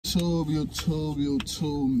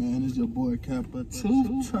YouTube, man. It's your boy Kappa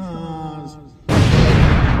 2 times.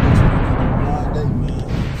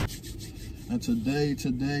 And today,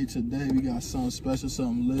 we got something special,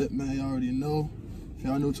 something lit, man. Y'all already know. If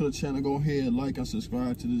y'all new to the channel, go ahead, like and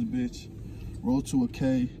subscribe to this bitch. Roll to a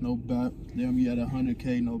K, no bap. Then we at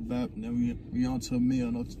 100K, no bap. Then we on to a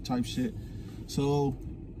meal, no type shit. So,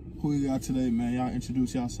 who we got today, man? Y'all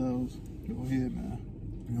introduce yourselves. Go ahead, man.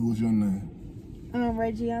 What's your name?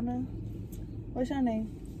 Regiana. What's your name?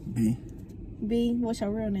 B. B. What's your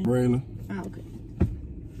real name? Braylon. Oh, okay.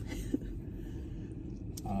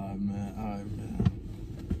 Alright, man.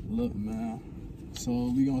 Look, man.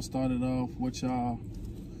 So we gonna start it off. What's y'all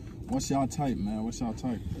type, man? What's y'all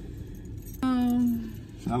type?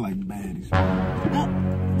 I like baddies.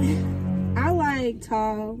 I like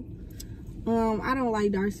tall. I don't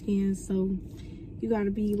like dark skin, so you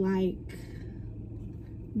gotta be like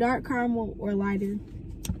dark caramel or lighter.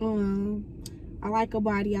 I like a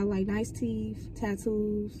body. I like nice teeth,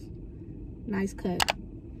 tattoos, nice cut.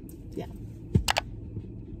 Yeah.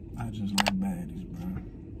 I just like baddies, bro.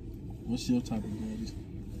 What's your type of baddies?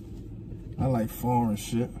 I like foreign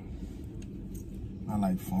shit.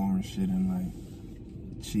 And like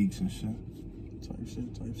cheeks and shit. Type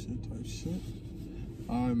shit.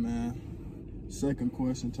 Alright, man. Second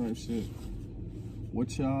question type shit.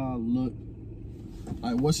 What y'all look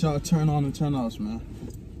like? What's y'all turn on and turn offs, man?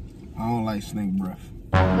 I don't like snake breath.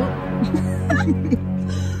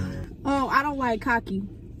 Oh, I don't like cocky.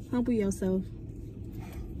 Humble yourself.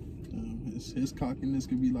 His cockiness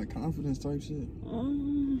could be like confidence type shit.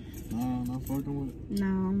 Nah, not fucking with it. No,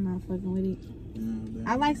 I'm not fucking with it. Yeah,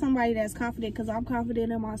 I like somebody that's confident because I'm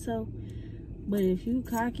confident in myself. But if you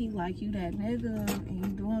cocky like you that nigga and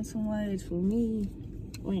you doing too much for me,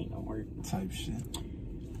 we ain't gonna work. Type shit.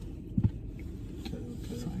 Okay.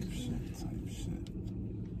 Type shit.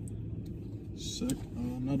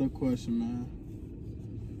 Another question, man.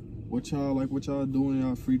 What y'all doing in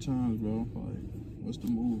y'all free times, bro? Like, what's the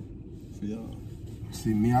move for y'all?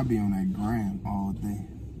 See, me, I be on that gram all day.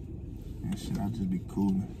 And shit, I just be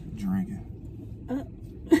coolin', drinking.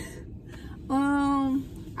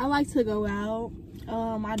 I like to go out.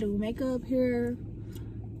 I do makeup, hair.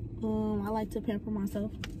 I like to pamper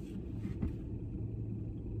myself.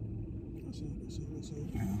 That's it.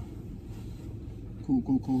 Yeah.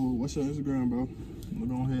 Cool. What's your Instagram, bro? Look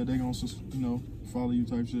on here. They gonna, follow you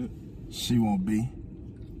type shit. She won't be.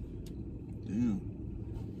 Damn.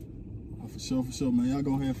 Oh, for sure, man. Y'all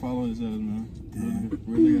go ahead and follow his ass, man. Yeah.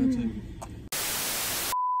 Really gotta take it.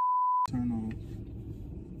 Turn on.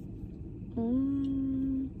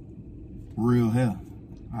 Real hair.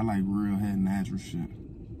 I like real hair, natural shit.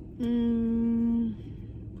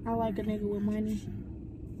 I like a nigga with money.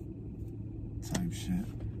 Type shit.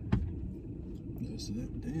 That's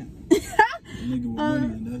it. Damn. A nigga with money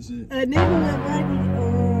and that's it. A nigga with money.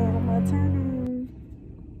 My turn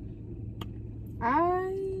on.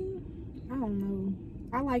 I don't know.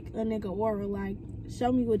 I like a nigga aura. Like,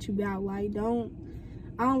 show me what you got. Like, I don't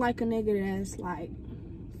like a nigga that's like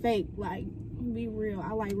fake. Like, be real.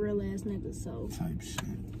 I like real ass niggas. So type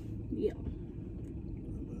shit. Yeah.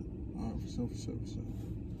 Alright, for sure.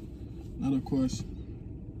 Another question.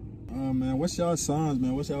 Man, what's y'all signs,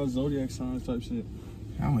 man? What's y'all zodiac signs type shit?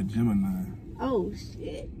 I'm a Gemini. Oh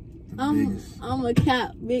shit. I'm a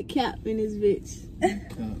big cap in this bitch. Big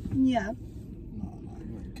cap. Yeah. No,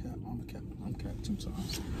 you ain't cap. I'm cap 2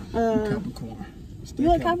 times. Capricorn.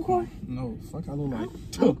 You a Capricorn? No, fuck, I look like.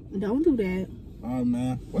 Oh, don't do that. Alright,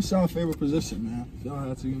 man. What's y'all favorite position, man? If y'all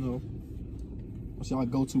had to, what's y'all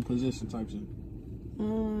go-to position type shit?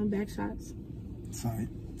 Back shots. Tight.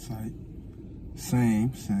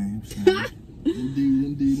 Same.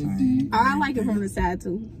 Indeed. I like it from the side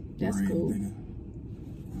too. That's Great, cool. Nigga.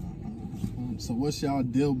 So what's y'all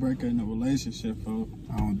deal breaker in a relationship, bro?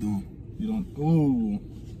 I don't do them. You don't. Ooh. You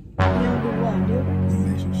don't do what? Deal breakers?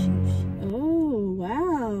 Relationships. Oh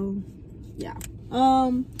wow. Yeah.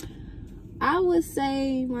 I would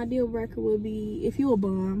say my deal breaker would be if you a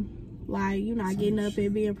bum, like you not getting up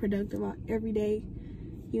and being productive every day.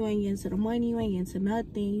 You ain't getting to the money, you ain't getting to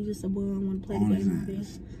nothing. You just a bum, want to play the game with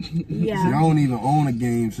this. Yeah. See, I don't even own a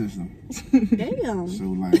game system. Damn. So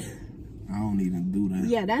like, I don't even do that.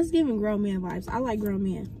 Yeah, that's giving grown man vibes. I like grown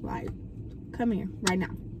men. Like, come here right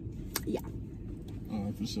now. Yeah.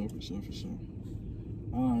 Alright, for sure.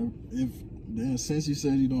 Alright, since you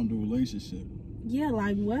said you don't do relationship. Yeah,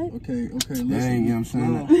 like what? Okay, listen. That ain't, you know what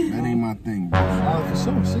I'm saying? That ain't my thing, bro. Alright, for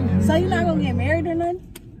sure. So you're not gonna get married or nothing?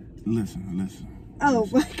 Listen. Oh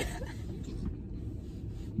my God.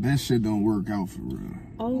 That shit don't work out for real.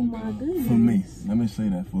 Oh my goodness. For me. Let me say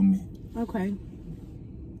that, for me. Okay.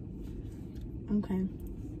 Okay.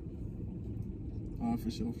 For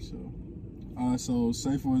sure, for sure. So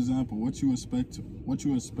say for example, what you expect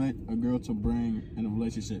a girl to bring in a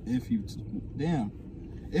relationship if you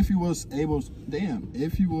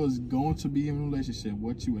was going to be in a relationship,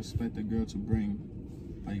 what you expect a girl to bring,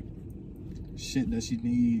 like shit that she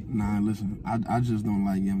need. Nah, listen, I just don't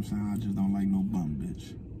like, you know what I'm saying, I just don't like no bum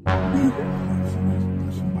bitch.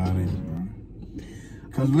 That's about it, bro.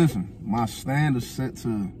 Cause listen, my standards set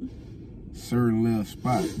to certain little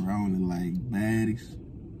spots, bro. I only like baddies,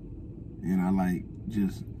 and I like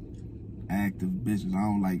just active bitches. I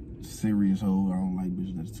don't like serious hoes. I don't like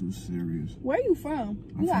bitches that's too serious. Where you from?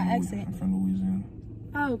 You got accent. I'm from Louisiana.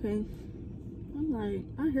 Oh, okay. I'm like,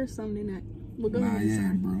 I hear something in that. Well, go nah, ahead, yeah,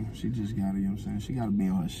 sorry. bro. She just gotta, you know what I'm saying? She gotta be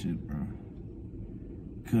on her shit, bro.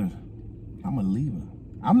 Cause I'm a leaver.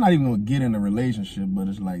 I'm not even gonna get in a relationship, but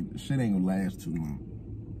it's like, shit ain't gonna last too long.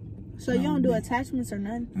 So you don't do attachments or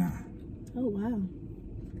none? Nah. Oh, wow.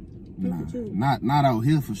 Nah. Not out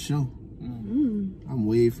here for sure. Mm. I'm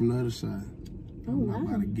way from the other side. Oh, I'm not wow.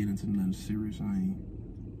 about to get into nothing serious. I ain't,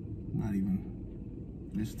 not even,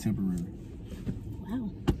 it's temporary. Wow.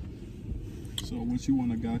 So what you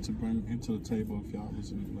want a guy to bring into the table if y'all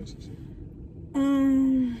was in a relationship?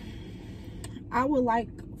 I would like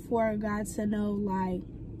for a guy to know, like,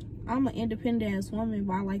 I'm an independent ass woman,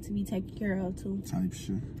 but I like to be taken care of too. Type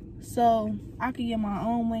shit. So I could get my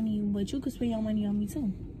own money, but you could spend your money on me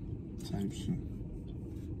too. Type shit.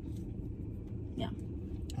 Yeah.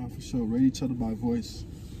 For sure. Rate each other by voice.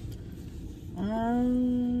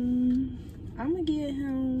 I'm gonna give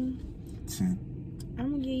him 10.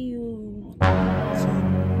 I'm gonna give you 10.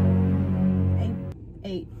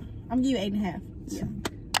 8. I'm gonna give you 8.5. Yeah. 10.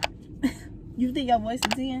 You think your voice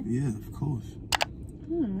is 10? Yeah, of course.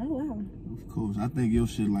 Oh wow. Of course. I think your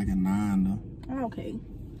shit like a 9 though. Okay.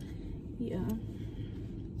 Yeah.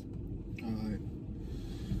 Alright.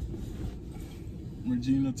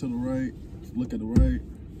 Regina to the right. Look at the right.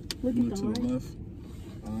 Look to at the the right. left.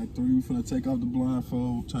 Alright, 3, we finna take off the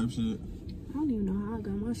blindfold type shit. I don't even know how I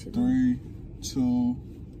got my shit 3, 2,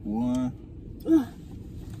 1. on.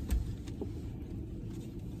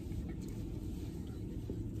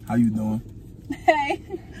 How you doing? Hey.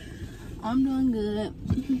 I'm doing good.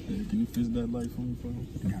 Hey, can you fix that light for me, bro?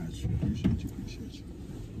 Got you. Appreciate you.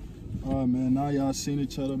 Alright, man. Now y'all seen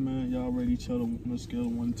each other, man. Y'all rate each other on a scale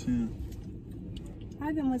of 1 to 10.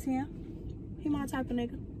 I give him a 10. He my type of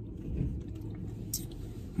nigga.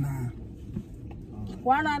 Nah.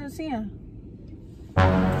 Why not a 10?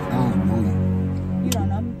 I don't know you. You don't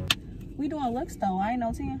know me. We doing looks though. I ain't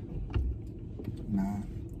no 10. Nah.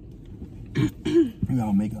 You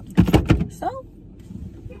got makeup. So?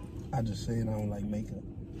 I just said I don't like makeup.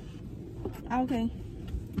 Okay.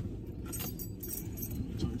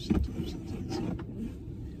 Type shit.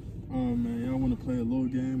 Man, y'all want to play a little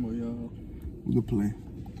game or y'all? We can play.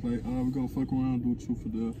 We're gonna fuck around, do truth or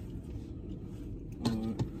dare.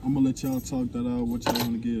 I'm gonna let y'all talk that out, what y'all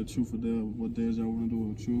wanna get, truth or dare, what dares y'all wanna do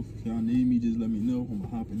with truth. If y'all need me, just let me know. I'm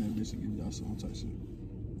gonna hop in that bitch and give y'all some type shit.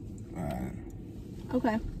 Alright.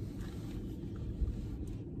 Okay.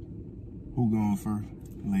 Who going first?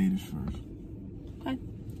 Ladies first. Okay.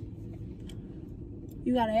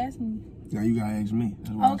 You gotta ask me. Now you gotta ask me.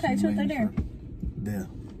 That's why Okay, I said truth or ladies dare? first. Dare.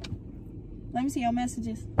 Let me see your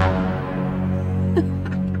messages.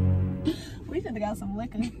 We should have got some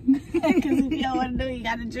liquor. Because if you don't want to do it, you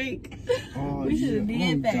got to drink. Oh, We should have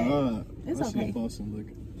did that. God. It's I should okay. have bought some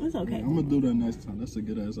liquor. It's okay. Yeah, I'm gonna do that next time. That's a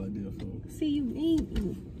good ass idea, folks. See, you need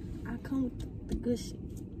me. I come with the good shit.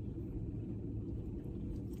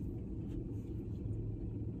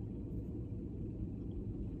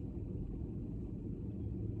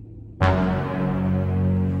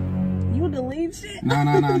 You delete shit? Nah.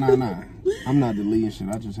 I'm not deleting shit.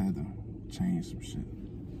 I just had to change some shit.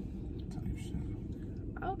 Type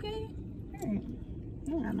shit. Okay. You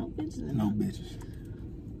don't got no bitches in No there. bitches.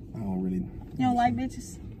 I don't really. You don't like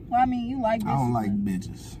bitches? Well, I mean, you like bitches. I don't like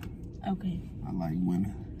bitches. Okay. I like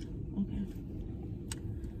women. Okay.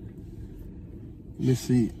 Let's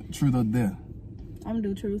see. Truth or dare? I'm gonna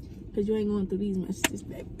do truth. Because you ain't going through these messages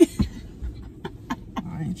back.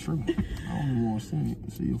 I ain't true. I don't even want to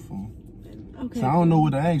see your phone. Okay. So I don't know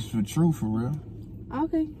what to ask for truth for real.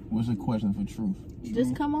 Okay. What's the question for truth?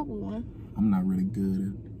 Just come up with one. I'm not really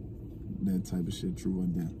good at that type of shit. True or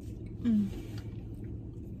dare?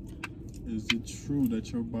 Is it true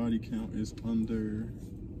that your body count is under,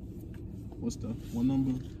 what's the one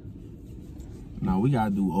number? No, we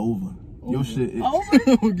gotta do over. Your shit is Over?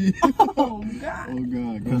 Okay. Oh, God. Oh,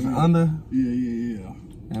 God. Cause under, Yeah.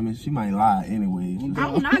 I mean, she might lie anyways. I'm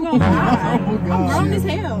not gonna lie. Oh, I'm God. grown as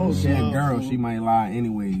hell. She a girl, she might lie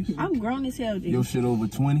anyways. I'm grown as hell, G. Your shit over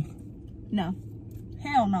 20? No.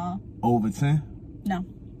 Hell no. Over 10? No.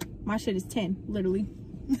 My shit is 10, literally.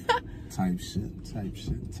 Type shit.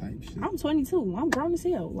 I'm 22. I'm grown as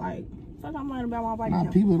hell. Like, fuck, I'm lying about my body. Nah,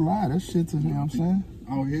 now. people lie. That shit to me, you know what I'm saying?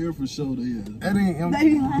 Out here for sure, they is. That ain't,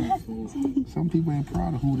 They lying. some people ain't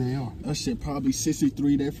proud of who they are. That shit probably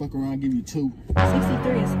 63. They fuck around and give you 2.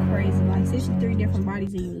 63 is crazy. Like, 63 different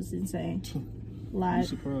bodies in you is insane. I'm Like,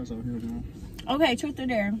 surprised out here, man. okay, truth or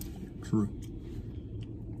dare? True.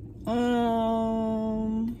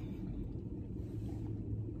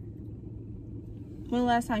 When the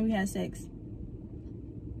last time you had sex?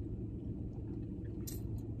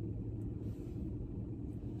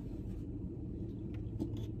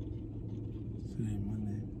 Today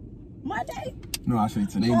Monday. Monday? No, I say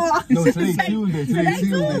today. Oh, No, today say- Tuesday. today Today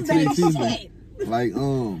Tuesday. Tuesday. Like,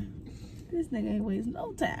 This nigga ain't wasting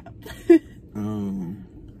no time.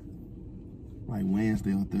 like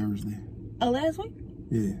Wednesday or Thursday. Oh, last week?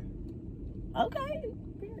 Yeah. Okay.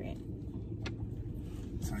 Period.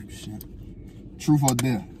 Type shit. Truth or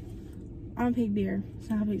dare? I'm pick deer,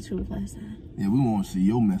 so I picked truth last time. Yeah, we want to see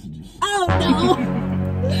your messages. Oh no!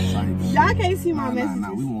 Type shit. Y'all can't see my Nah,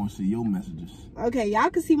 messages. we want to see your messages. Okay, y'all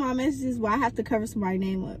can see my messages, but I have to cover somebody's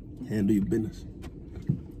name up. Handle your business.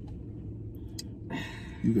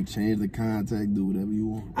 You can change the contact, do whatever you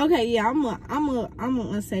want. Okay, yeah, I'm gonna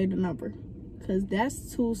unsave the number, cause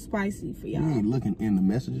that's too spicy for You y'all. ain't looking in the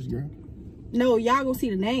messages, girl. No, y'all gonna see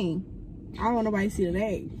the name. I don't want nobody to see the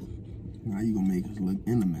name. Now you gonna make us look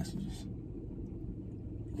in the messages.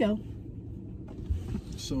 Go.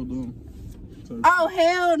 So dumb. Oh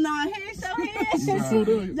hell no! Here's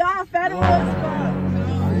y'all fat as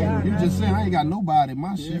fuck. You just saying I ain't got nobody in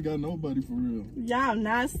my You ain't shit. got nobody for real. Y'all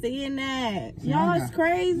not seeing that. Yeah, Y'all I is got-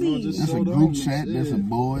 crazy. No, just- That's a So group dumb, chat. That's a shit.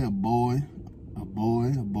 boy.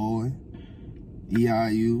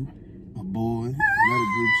 EIU, a boy. Another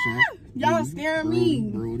group chat. Y'all scaring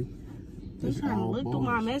me. Brody. I'm It's trying to all look through boys.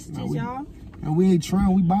 my messages, y'all. And we ain't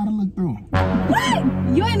trying. We about to look through 'em.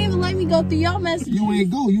 What? You ain't even let me go through your messages. You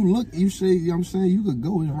ain't go. You look. You say. You know what I'm saying. You could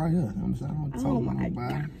go. It's right here. You know what I'm saying. I don't talk Oh about my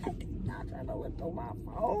nobody. god. Y'all trying to look through my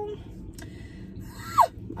phone.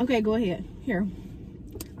 Okay, go ahead. Here.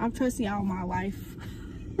 I'm trusting y'all my life.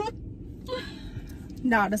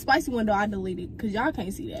 Nah, the spicy window I deleted because y'all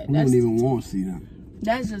can't see that. We don't even want to see them.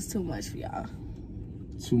 That's just too much for y'all.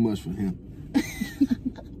 Too much for him.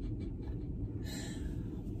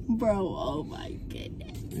 Bro, oh my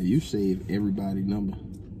goodness. And you saved everybody's number.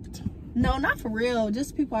 No, not for real.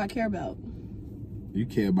 Just people I care about. You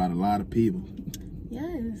care about a lot of people.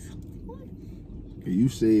 Yes. And you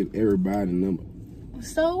saved everybody's number.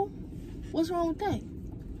 So, what's wrong with that?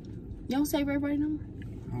 You don't save everybody's number?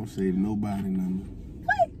 I don't save nobody's number.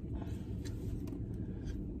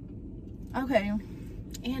 What? Okay.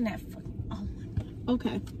 And that fucking, oh my god.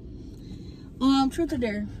 Okay. Truth or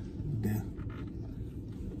dare? Yeah.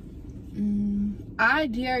 I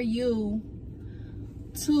dare you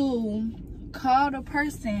to call the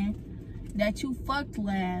person that you fucked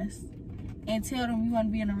last and tell them you want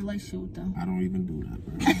to be in a relationship with them. I don't even do that,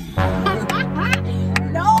 bro.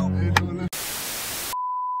 No.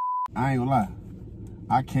 I ain't gonna lie.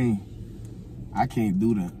 I can't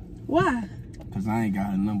do that. Why? Cause I ain't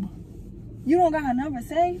got her number. You don't got her number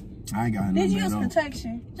saved? I ain't got her Did number you at use all.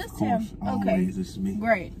 protection? Just Of tell course, me. Okay. always it's me.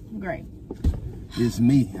 Great. It's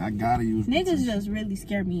me. I gotta use Niggas protection. just really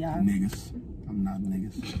scare me, y'all. Niggas. I'm not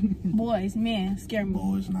niggas. Boys, men, scare me.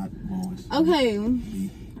 Boys, not boys. Okay. Me.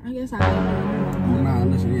 I guess Oh, nah,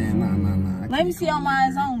 listen, yeah, nah. Let me see on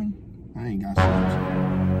mine only. I ain't got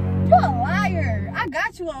Snapchat. You a liar. I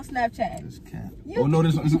got you on Snapchat. This cat. You- Oh, no,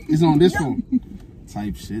 it's on this phone.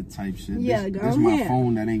 Type shit. Yeah, this, go this my ahead.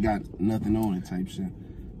 phone that ain't got nothing on it type shit.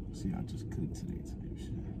 See, I just cooked today type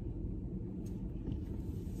shit.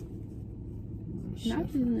 Not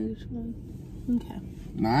Chef. these niggas. Okay.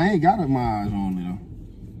 Nah, I ain't got my eyes on it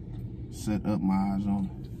though. Set up my eyes on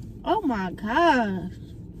it. Oh my gosh.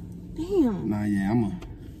 Damn. Nah, yeah,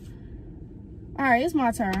 Alright, it's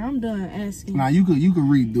my turn. I'm done asking. Nah, you could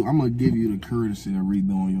redo. I'm gonna give you the courtesy of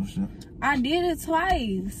redoing your shit. I did it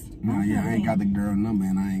twice. Nah, yeah, I ain't Okay. got the girl number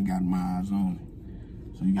and I ain't got my eyes on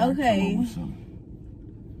it. So you gotta Okay. come up with something.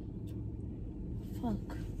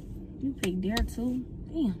 Fuck. You picked dare too?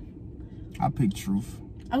 Damn. I pick truth.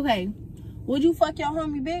 Okay. Would you fuck your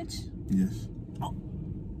homie, bitch? Yes.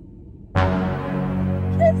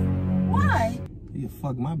 Why? You can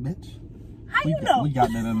fuck my bitch. How you know? We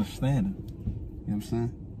got that understanding. You know what I'm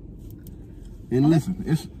saying? And listen,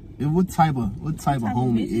 what type of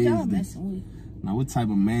homie bitches y'all is this? messing with? Now, what type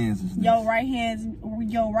of man's is this? Your right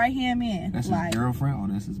hand man. That's like, his girlfriend or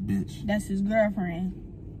that's his bitch? That's his girlfriend.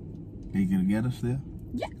 They get together still?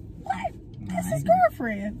 Yeah, what? Nah, That's his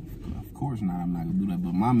girlfriend. Of course not. I'm not gonna do that.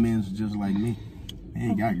 But my men's just like me. They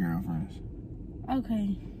ain't got girlfriends.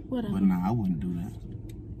 Okay, whatever. But nah, I wouldn't do that.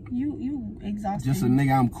 You exhausted. Just a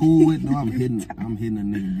nigga I'm cool with. No, I'm hitting a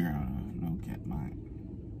nigga girl. No cap, man.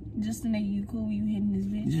 Just a nigga you cool with, you hitting this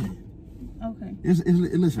bitch? Yeah. Okay.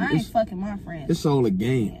 Listen, I ain't fucking my friends. It's all a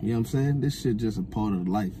game. You know what I'm saying? This shit just a part of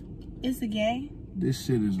life. It's a game? This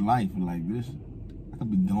shit is life. Like this, I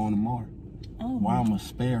could be gone tomorrow. Oh. Why I'ma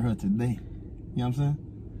spare her today? You know what I'm saying?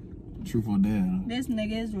 Truth or dare, though. This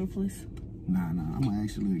nigga is ruthless. Nah, I'm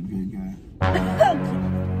actually a good guy.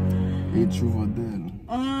 Ain't truth or dare, though.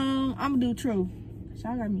 I'm gonna do truth.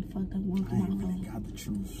 Y'all got me fucked up. I ain't really got the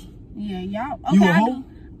truth. Yeah, y'all. Okay, You a hoe?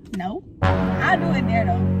 No. I do it there,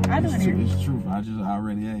 though. I do it there. It's truth. I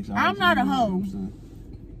already asked. I'm not a hoe.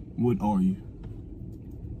 What are you?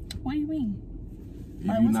 What do you mean? If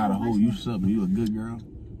you're not a hoe, you something. You a good girl?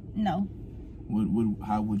 No.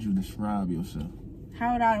 How would you describe yourself?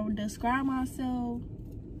 How would I describe myself?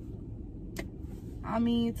 I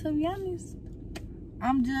mean, to be honest,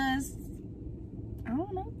 I'm just, I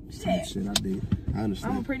don't know. Shit, I did. I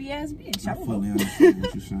understand. I'm a pretty ass bitch. I fully understand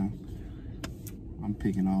what you're saying. I'm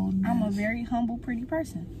picking all this. I'm a very humble, pretty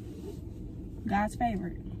person. God's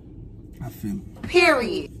favorite. I feel it.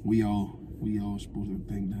 Period. We all supposed to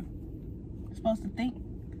think that. Supposed to think?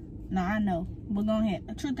 No, I know. But go ahead.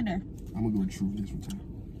 A truth or dare? I'm gonna go with truth this one time.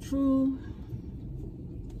 True.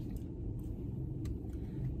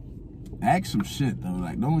 Ask some shit though.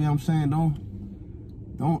 Like, don't, you know what I'm saying?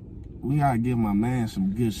 Don't. We gotta give my man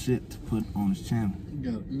some good shit to put on his channel.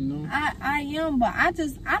 You know? I am, but I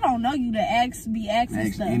don't know you to be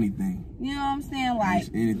asking stuff. Anything. You know what I'm saying? Like,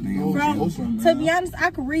 ask anything. Bro, to be honest, I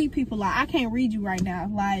could read people. Like, I can't read you right now.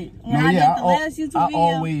 Like, when I did the last YouTube video. I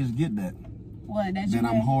always get that. What? That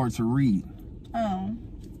I'm hard to read.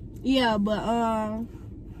 Yeah, but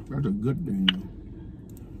that's a good thing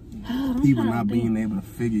though. People not being able to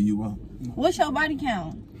figure you out. What's your body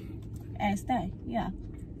count? Ask that. Yeah.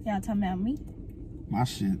 Y'all talking about me? My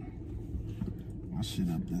shit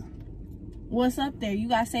up there. What's up there? You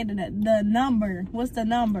gotta say the number. What's the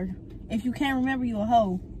number? If you can't remember, you a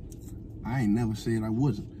hoe. I ain't never said I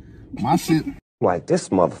wasn't. My shit. Like, this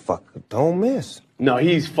motherfucker don't miss. No,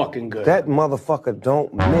 he's fucking good. That motherfucker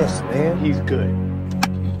don't miss, man. He's good.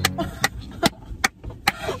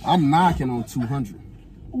 I'm knocking on 200.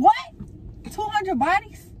 What? 200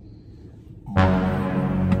 bodies?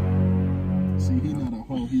 See, he not a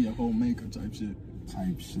hoe, he a hoe maker type shit.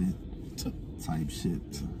 Type shit.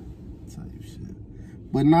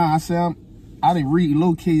 But nah, I say I done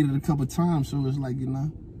relocated a couple times, so it's like, you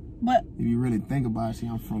know. But if you really think about it, see,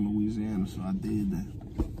 I'm from Louisiana, so I did that.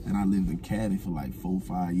 And I lived in Cali for like 4 or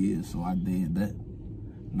 5 years, so I did that.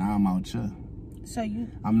 Now I'm out here. So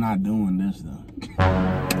I'm not doing this though.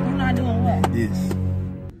 You're not doing what? This.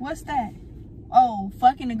 What's that? Oh,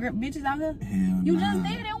 fucking the grip bitches out here? Hell You nah. just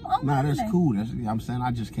did it on Nah, Monday. that's cool. I'm saying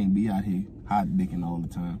I just can't be out here hot dicking all the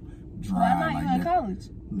time. Dry Why not? like You in that. college?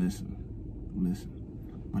 Listen.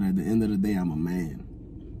 But at the end of the day, I'm a man.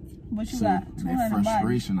 But you so got 200 that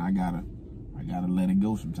frustration, bodies. I gotta let it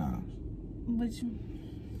go sometimes. But you...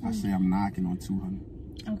 I say I'm knocking on 200.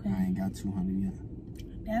 Okay. I ain't got 200 yet.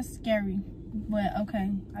 That's scary. But,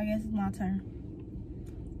 okay. I guess it's my turn.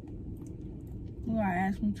 You gotta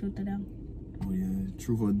ask me truth or dare. Oh, yeah.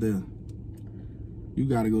 Truth or dare? You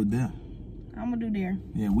gotta go there. I'm gonna do dare.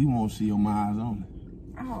 Yeah, we won't see your eyes on it.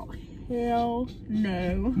 Oh, hell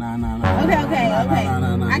no. Nah. Okay.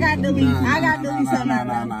 I gotta delete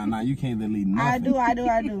something. Nah. You can't delete nothing.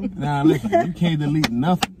 I do. Nah, listen. You can't delete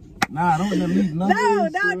nothing. Nah, don't delete nothing.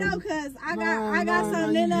 No, cause I got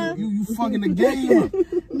something in there. You fucking the game up.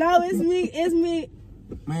 No, it's me.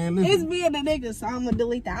 Man, listen. It's me and the nigga, so I'm gonna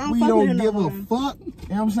delete that. We don't give a fuck. You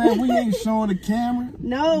know what I'm saying? We ain't showing the camera.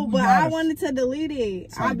 No, but I wanted to delete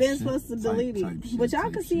it. I've been supposed to delete it. But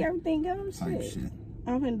y'all can see everything else. Shit.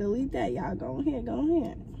 I'm gonna delete that. Y'all go ahead.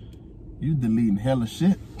 You deleting hella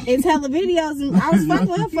shit. It's hella videos. And I was fucking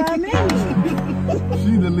with her for a minute.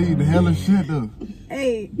 She deleting hella shit though.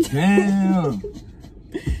 Hey. Damn.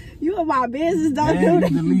 You in my business, don't do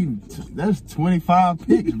that. You deleting. That's 25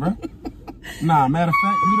 pics, bro. Nah, matter of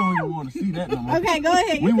fact, we don't even want to see that no more. Okay, go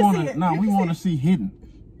ahead. We want to see hidden.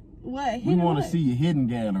 What? We want to see your hidden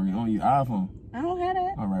gallery on your iPhone. I don't have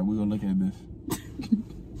that. All right, we're gonna look at this.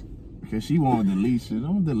 Cause she want to delete shit.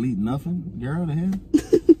 Don't delete nothing, girl. The hell.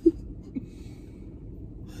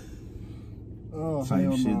 Oh,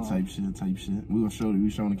 type shit. We gonna show you. We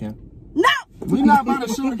showing the camera? No. We not about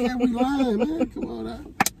to show the camera we lying, man. Come on now.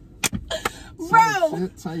 Bro.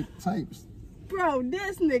 Types. Bro,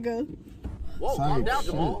 this nigga. Whoa, calm down,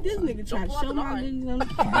 Jamal. This nigga tried to show my niggas on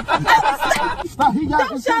the Stop, he got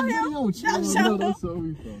Don't this show him. video. Don't Chill. show him. Don't show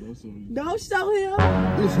me, bro. Don't show me. Don't show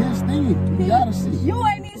him. It's his thing. You gotta see. You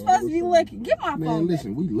ain't even supposed to be looking. Get my Man, phone.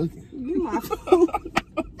 listen, we looking. Get my phone.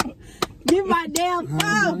 Get my damn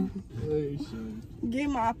phone. Hey, shit. Get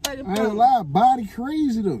my fucking I ain't phone. lie, body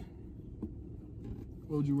crazy though.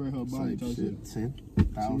 What would you rate her body? Type Type shit,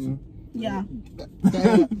 shit. 10,000. Yeah.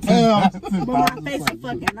 Damn. But my face is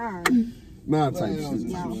fucking 9. Nah, type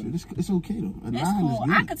Damn. shit. It's okay though. A 9 It's is cool.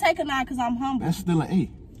 good. I could take a 9 because I'm humble. That's still an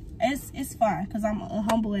A. It's fine because I'm a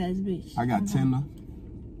humble ass bitch. I got 10 though.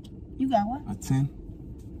 You got what? A 10.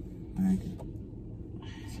 Thank you.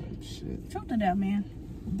 Type shit. Truth to that, man.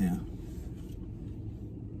 Yeah.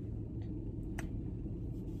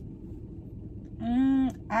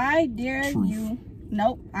 I dare Truth. you.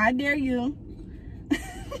 Nope. I dare you.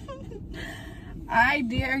 I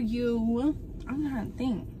dare you. I'm trying to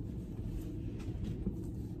think.